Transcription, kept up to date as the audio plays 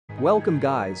Welcome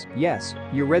guys, yes,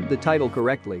 you read the title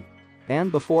correctly.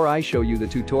 And before I show you the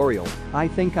tutorial, I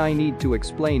think I need to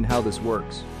explain how this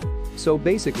works. So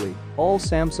basically, all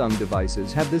Samsung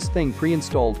devices have this thing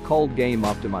pre-installed called Game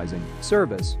Optimizing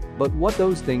Service, but what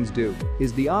those things do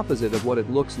is the opposite of what it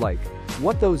looks like.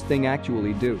 What those things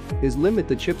actually do is limit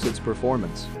the chipset's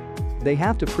performance. They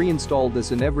have to pre-install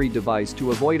this in every device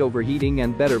to avoid overheating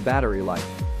and better battery life.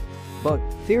 But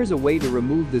there's a way to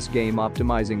remove this game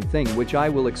optimizing thing which I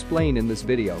will explain in this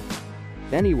video.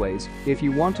 Anyways, if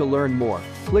you want to learn more,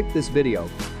 click this video.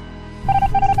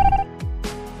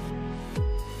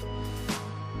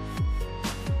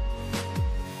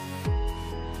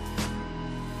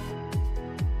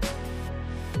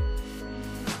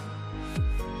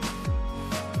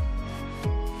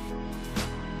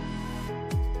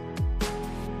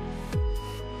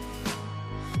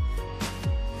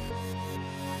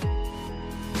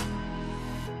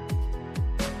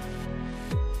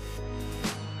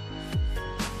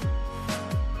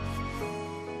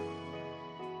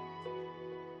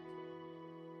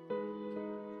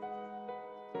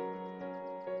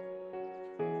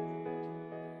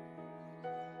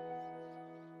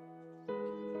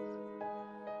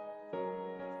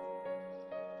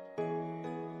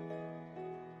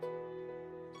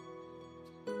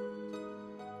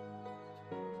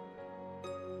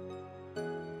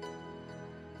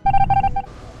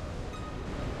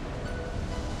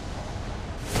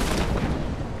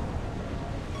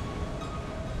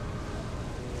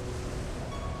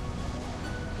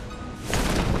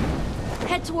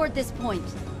 Head toward this point.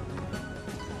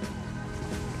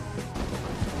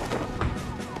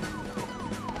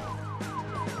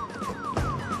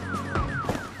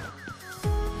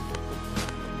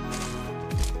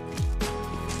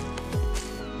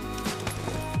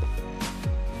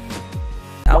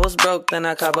 I was broke, then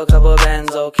I cop a couple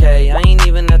bands, okay. I ain't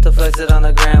even have to flex it on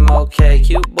the gram, okay.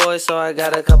 Cute boy, so I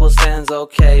got a couple stands,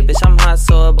 okay. Bitch, I'm hot,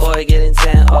 so a boy getting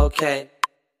tan, okay.